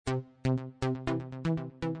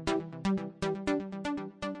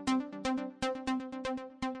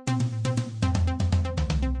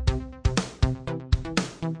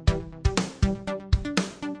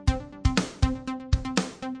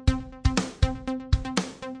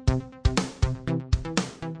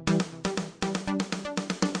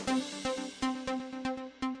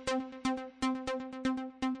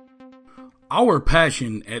Our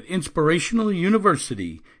passion at Inspirational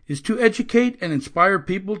University is to educate and inspire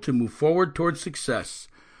people to move forward towards success.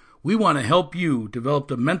 We want to help you develop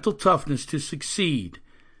the mental toughness to succeed,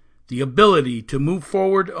 the ability to move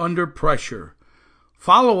forward under pressure.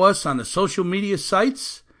 Follow us on the social media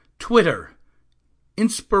sites, Twitter,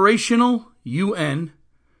 Inspirational UN,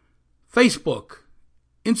 Facebook,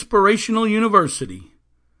 Inspirational University.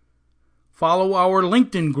 Follow our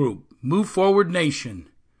LinkedIn group, Move Forward Nation.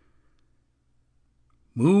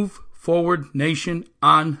 Move Forward Nation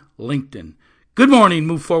on LinkedIn. Good morning,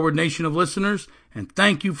 Move Forward Nation of listeners, and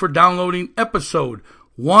thank you for downloading episode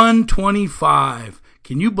 125.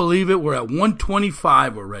 Can you believe it? We're at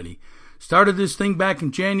 125 already. Started this thing back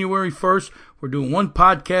in January 1st. We're doing one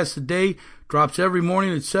podcast a day. Drops every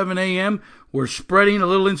morning at 7 a.m. We're spreading a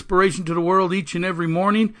little inspiration to the world each and every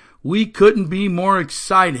morning. We couldn't be more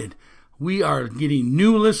excited. We are getting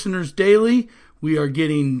new listeners daily. We are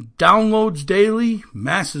getting downloads daily,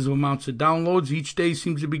 massive amounts of downloads. Each day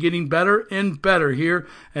seems to be getting better and better here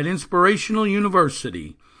at Inspirational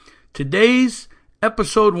University. Today's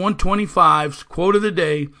episode 125's quote of the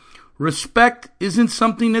day: respect isn't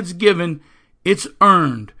something that's given, it's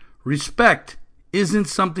earned. Respect isn't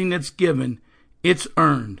something that's given, it's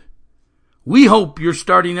earned. We hope you're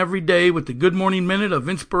starting every day with the Good Morning Minute of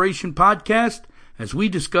Inspiration podcast as we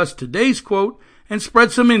discuss today's quote and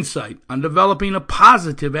spread some insight on developing a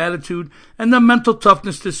positive attitude and the mental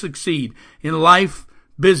toughness to succeed in life,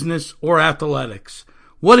 business, or athletics.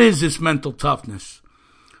 What is this mental toughness?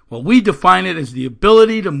 Well, we define it as the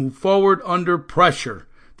ability to move forward under pressure.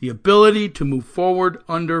 The ability to move forward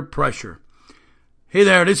under pressure. Hey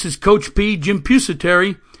there, this is Coach P, Jim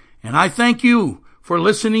Pusateri, and I thank you for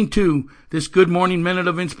listening to this Good Morning Minute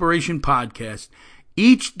of Inspiration podcast.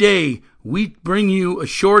 Each day, we bring you a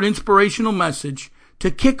short inspirational message to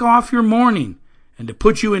kick off your morning and to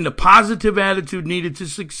put you in the positive attitude needed to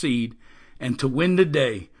succeed and to win the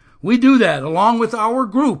day. We do that along with our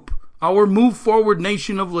group, our Move Forward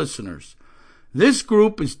Nation of listeners. This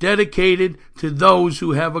group is dedicated to those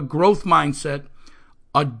who have a growth mindset,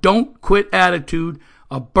 a don't quit attitude,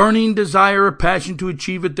 a burning desire or passion to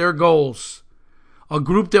achieve their goals. A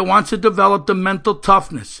group that wants to develop the mental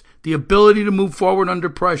toughness, the ability to move forward under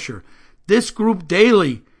pressure. This group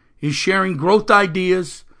daily is sharing growth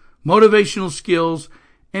ideas, motivational skills,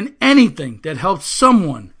 and anything that helps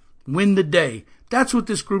someone win the day. That's what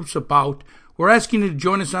this group's about. We're asking you to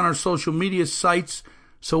join us on our social media sites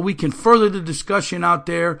so we can further the discussion out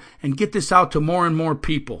there and get this out to more and more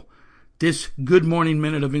people. This Good Morning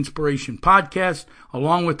Minute of Inspiration podcast,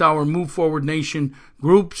 along with our Move Forward Nation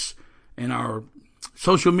groups and our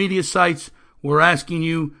social media sites, we're asking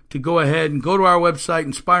you to go ahead and go to our website,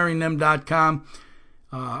 inspiringthem.com.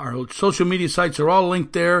 Our social media sites are all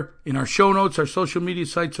linked there. In our show notes, our social media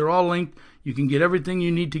sites are all linked. You can get everything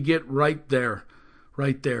you need to get right there.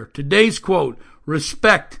 Right there. Today's quote: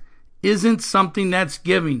 respect isn't something that's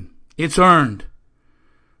given, it's earned.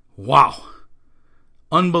 Wow.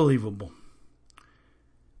 Unbelievable.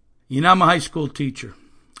 You know, I'm a high school teacher.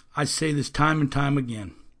 I say this time and time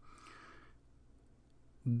again.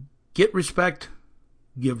 Get respect,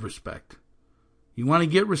 give respect. You want to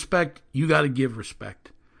get respect, you got to give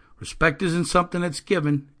respect. Respect isn't something that's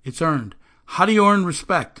given, it's earned. How do you earn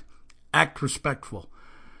respect? Act respectful.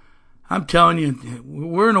 I'm telling you,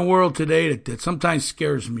 we're in a world today that sometimes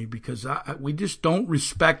scares me because we just don't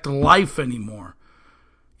respect life anymore.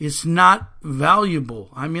 It's not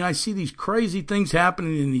valuable. I mean, I see these crazy things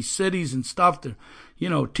happening in these cities and stuff that,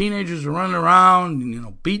 teenagers are running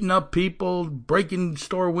around, beating up people, breaking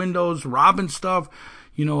store windows, robbing stuff.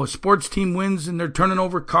 A sports team wins and they're turning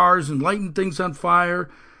over cars and lighting things on fire.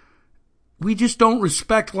 We just don't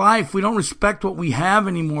respect life. We don't respect what we have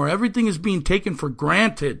anymore. Everything is being taken for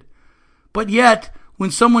granted. But yet, when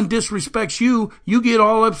someone disrespects you, you get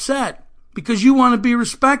all upset because you want to be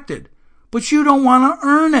respected. But you don't want to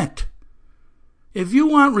earn it. If you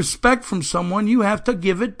want respect from someone, you have to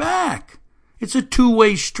give it back. It's a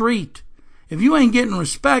two-way street. If you ain't getting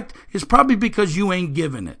respect, it's probably because you ain't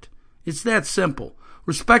giving it. It's that simple.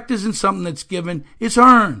 Respect isn't something that's given, it's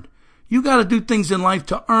earned. You got to do things in life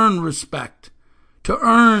to earn respect, to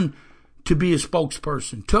earn to be a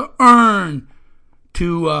spokesperson, to earn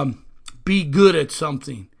to be good at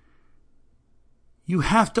something. You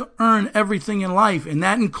have to earn everything in life, and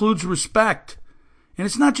that includes respect. And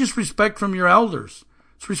it's not just respect from your elders.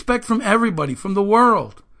 It's respect from everybody, from the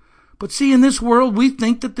world. But see, in this world, we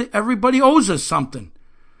think that everybody owes us something.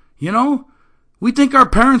 We think our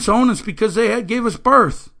parents own us because they gave us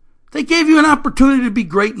birth. They gave you an opportunity to be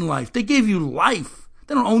great in life. They gave you life.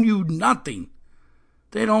 They don't owe you nothing.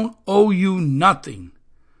 They don't owe you nothing.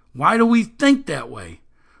 Why do we think that way?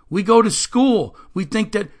 We go to school. We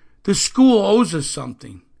think that the school owes us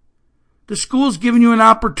something. The school's giving you an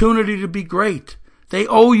opportunity to be great. They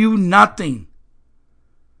owe you nothing.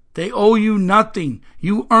 They owe you nothing.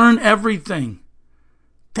 You earn everything.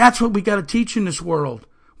 That's what we got to teach in this world.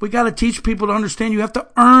 We got to teach people to understand you have to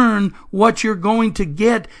earn what you're going to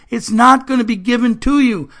get. It's not going to be given to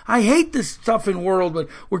you. I hate this stuff in the world, but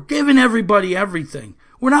we're giving everybody everything.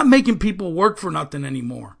 We're not making people work for nothing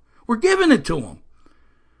anymore. We're giving it to them.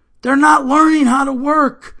 They're not learning how to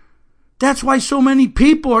work. That's why so many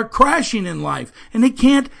people are crashing in life, and they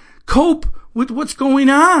can't cope with what's going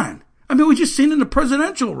on. I mean, we just seen in the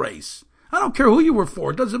presidential race. I don't care who you were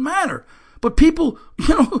for. It doesn't matter. But people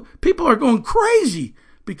are going crazy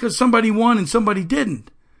because somebody won and somebody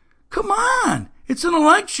didn't. Come on. It's an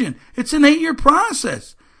election. It's an 8-year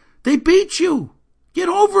process. They beat you. Get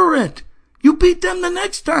over it. You beat them the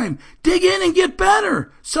next time. Dig in and get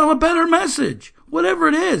better. Sell a better message. Whatever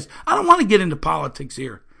it is. I don't want to get into politics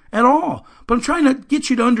here at all. But I'm trying to get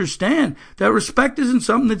you to understand that respect isn't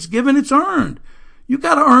something that's given, it's earned. You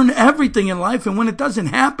got to earn everything in life, and when it doesn't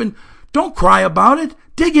happen, don't cry about it.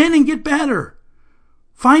 Dig in and get better.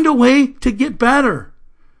 Find a way to get better.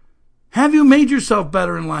 Have you made yourself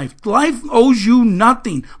better in life? Life owes you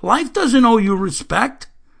nothing. Life doesn't owe you respect.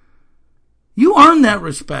 You earn that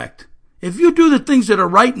respect. If you do the things that are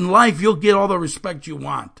right in life, you'll get all the respect you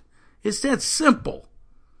want. It's that simple.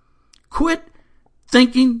 Quit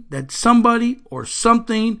thinking that somebody or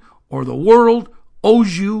something or the world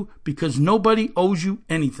owes you, because nobody owes you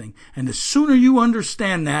anything. And the sooner you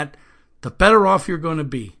understand that, the better off you're going to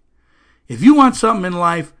be. If you want something in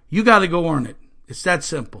life, you got to go earn it. It's that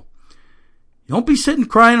simple. Don't be sitting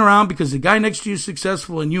crying around because the guy next to you is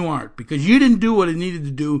successful and you aren't, because you didn't do what it needed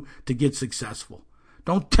to do to get successful.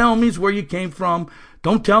 Don't tell me it's where you came from.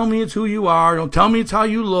 Don't tell me it's who you are. Don't tell me it's how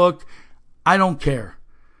you look. I don't care.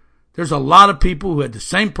 There's a lot of people who had the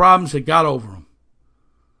same problems that got over them.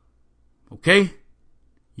 Okay?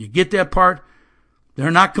 You get that part? They're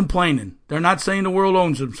not complaining. They're not saying the world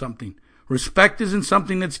owns them something. Respect isn't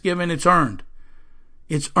something that's given, it's earned.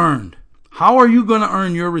 It's earned. How are you going to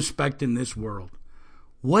earn your respect in this world?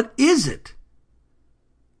 What is it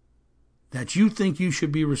that you think you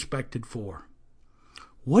should be respected for?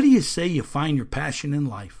 What do you say you find your passion in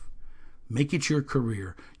life? Make it your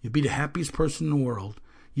career. You'll be the happiest person in the world.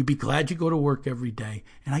 You'll be glad you go to work every day.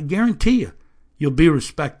 And I guarantee you, you'll be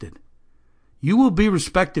respected. You will be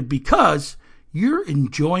respected because you're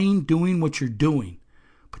enjoying doing what you're doing.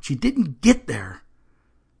 But you didn't get there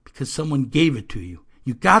because someone gave it to you.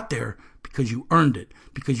 You got there because you earned it,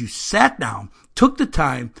 because you sat down, took the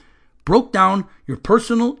time, broke down your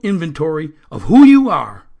personal inventory of who you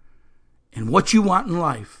are and what you want in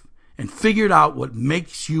life, and figured out what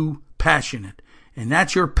makes you passionate. And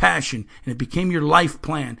that's your passion, and it became your life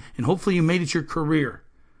plan, and hopefully you made it your career.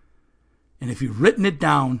 And if you've written it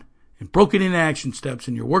down and broke it into action steps,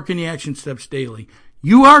 and you're working the action steps daily,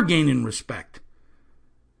 you are gaining respect.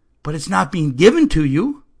 But it's not being given to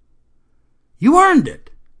you. You earned it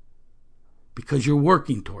because you're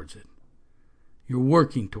working towards it. You're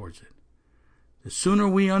working towards it. The sooner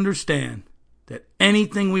we understand that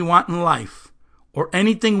anything we want in life or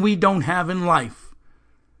anything we don't have in life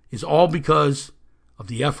is all because of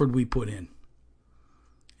the effort we put in.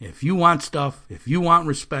 If you want stuff, if you want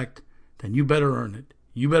respect, then you better earn it.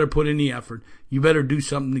 You better put in the effort. You better do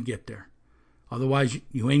something to get there. Otherwise,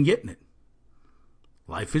 you ain't getting it.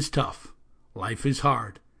 Life is tough. Life is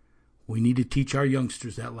hard. We need to teach our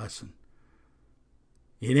youngsters that lesson.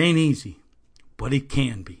 It ain't easy, but it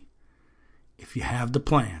can be. If you have the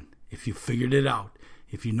plan, if you figured it out,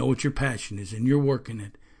 if you know what your passion is and you're working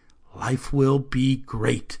it, life will be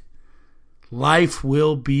great. Life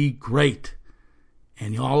will be great.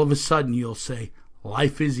 And all of a sudden you'll say,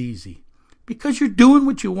 life is easy. Because you're doing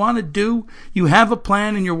what you want to do, you have a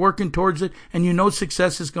plan and you're working towards it, and you know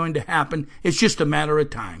success is going to happen. It's just a matter of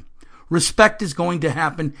time. Respect is going to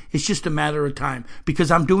happen. It's just a matter of time.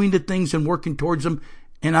 Because I'm doing the things and working towards them,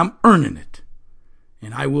 and I'm earning it.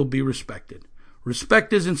 And I will be respected.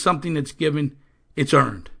 Respect isn't something that's given, it's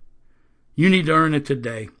earned. You need to earn it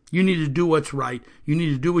today. You need to do what's right. You need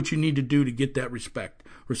to do what you need to do to get that respect.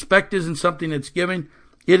 Respect isn't something that's given,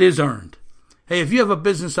 it is earned. Hey, if you have a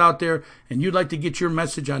business out there and you'd like to get your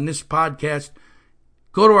message on this podcast,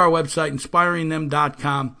 go to our website,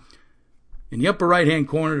 inspiringthem.com. In the upper right-hand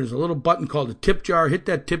corner, there's a little button called the tip jar. Hit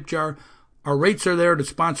that tip jar. Our rates are there to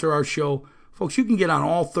sponsor our show. Folks, you can get on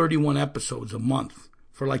all 31 episodes a month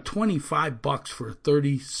for like $25 for a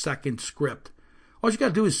 30-second script. All you got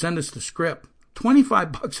to do is send us the script.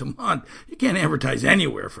 $25 a month. You can't advertise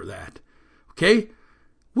anywhere for that. Okay?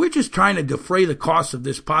 We're just trying to defray the cost of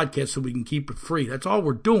this podcast so we can keep it free. That's all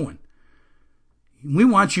we're doing. We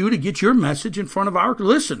want you to get your message in front of our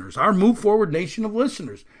listeners, our Move Forward Nation of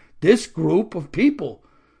listeners, this group of people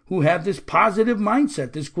who have this positive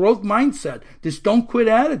mindset, this growth mindset, this don't quit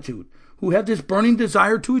attitude, who have this burning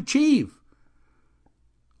desire to achieve.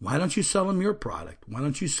 Why don't you sell them your product? Why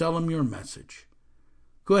don't you sell them your message?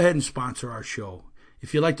 Go ahead and sponsor our show.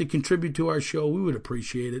 If you'd like to contribute to our show, we would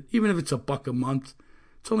appreciate it. Even if it's $1 a month,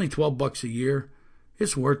 it's only $12 a year.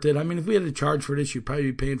 It's worth it. I mean, if we had to charge for this, you'd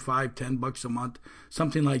probably be paying $5, $10 a month,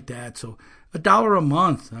 something like that. So $1 a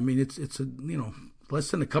month. I mean, it's less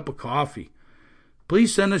than a cup of coffee.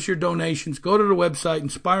 Please send us your donations. Go to the website,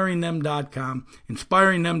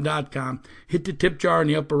 inspiringthem.com. Hit the tip jar in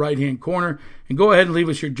the upper right-hand corner and go ahead and leave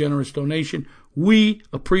us your generous donation. We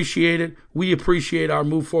appreciate it. We appreciate our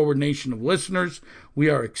Move Forward Nation of listeners. We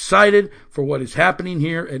are excited for what is happening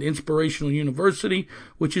here at Inspirational University,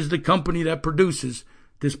 which is the company that produces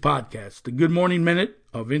this podcast, the Good Morning Minute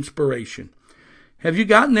of Inspiration. Have you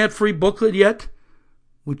gotten that free booklet yet,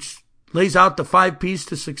 which lays out the 5 P's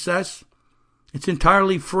to success? It's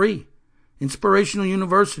entirely free. Inspirational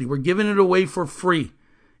University, we're giving it away for free.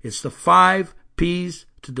 It's the 5 P's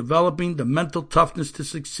to developing the mental toughness to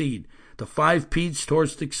succeed. The 5 P's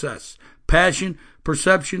towards success: passion,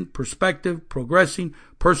 perception, perspective, progressing,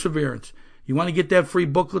 perseverance. You want to get that free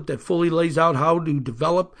booklet that fully lays out how to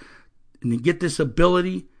develop and get this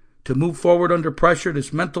ability to move forward under pressure,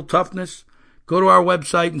 this mental toughness? Go to our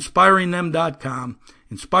website, inspiringthem.com,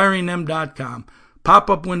 inspiringthem.com.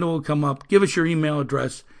 Pop-up window will come up. Give us your email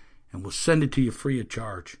address, and we'll send it to you free of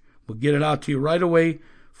charge. We'll get it out to you right away,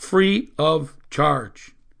 free of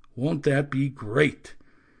charge. Won't that be great?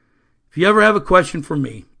 If you ever have a question for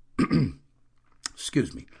me,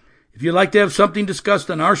 excuse me, if you'd like to have something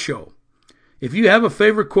discussed on our show, if you have a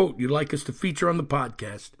favorite quote you'd like us to feature on the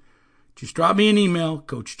podcast, just drop me an email,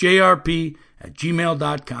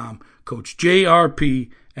 coachjrp@gmail.com,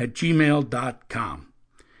 coachjrp@gmail.com.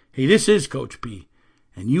 Hey, this is Coach P,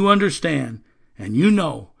 and you understand and you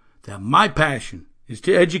know that my passion is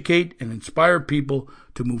to educate and inspire people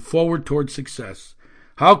to move forward towards success.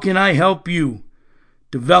 How can I help you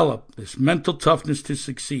develop this mental toughness to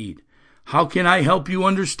succeed? How can I help you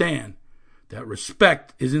understand that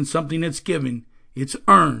respect isn't something that's given, it's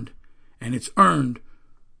earned, and it's earned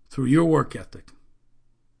through your work ethic?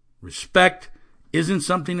 Respect isn't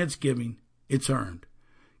something that's given, it's earned.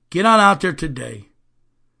 Get on out there today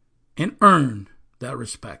and earn that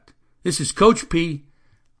respect. This is Coach P.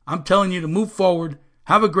 I'm telling you to move forward.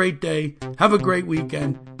 Have a great day. Have a great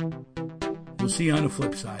weekend. We'll see you on the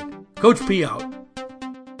flip side. Coach P out.